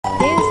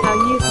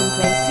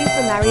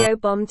Mario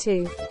Bomb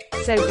 2.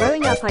 So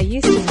growing up I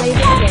used to play this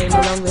game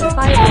along with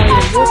Fireboy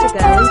and Water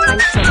Girl and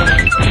Tank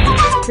Sonic.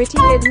 Pretty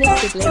good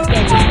Mr. Glitch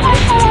games,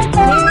 right?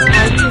 Here's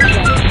how you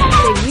play.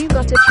 So you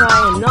gotta try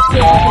and knock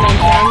your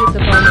opponent down with the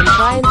bomb and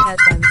try and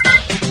hurt them.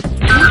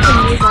 You can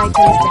use items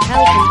to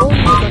help and all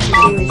you gotta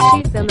do is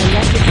shoot them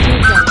unless it's two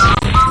players.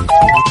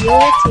 You're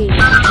a team.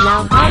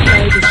 Now hard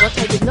mode is what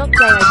I did not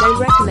play, I don't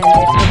recommend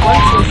it, but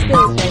once you're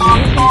skilled then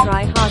you can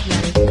try hard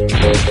mode.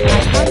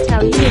 I can't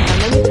tell you how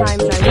many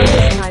times I won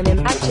this time in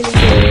actually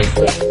doing this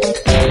game.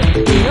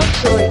 I'm not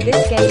sure if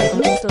this game is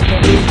nostalgic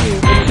for you,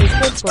 but it was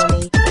good for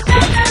me.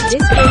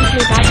 This brings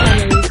me back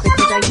memories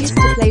because I used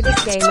to play this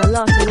game a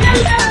lot and it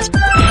was fun.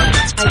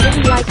 I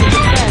didn't like it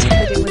at first,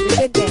 but it was a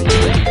good game.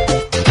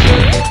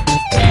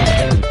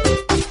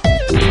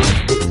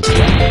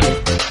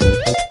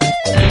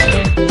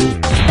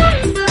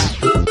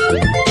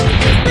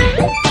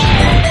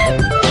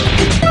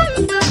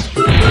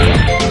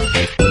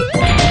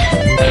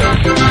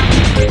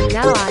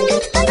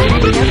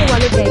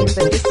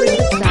 But this was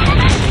the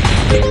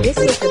start. This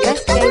was the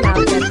best game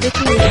out there,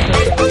 pretty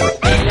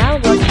nostalgic. Now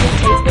watch me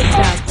take the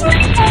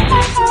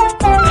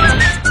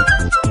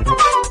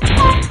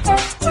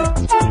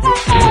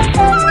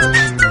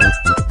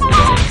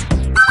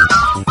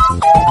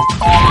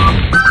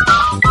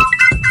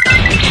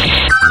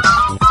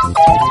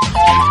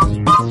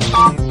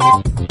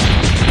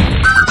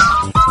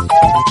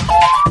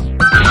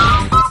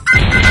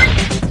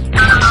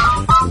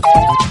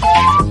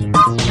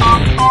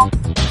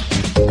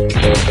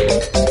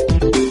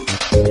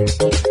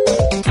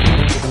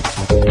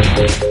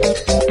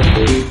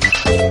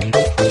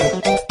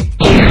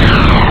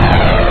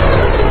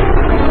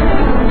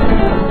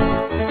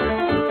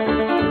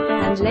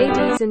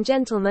Ladies and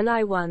gentlemen,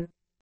 I won.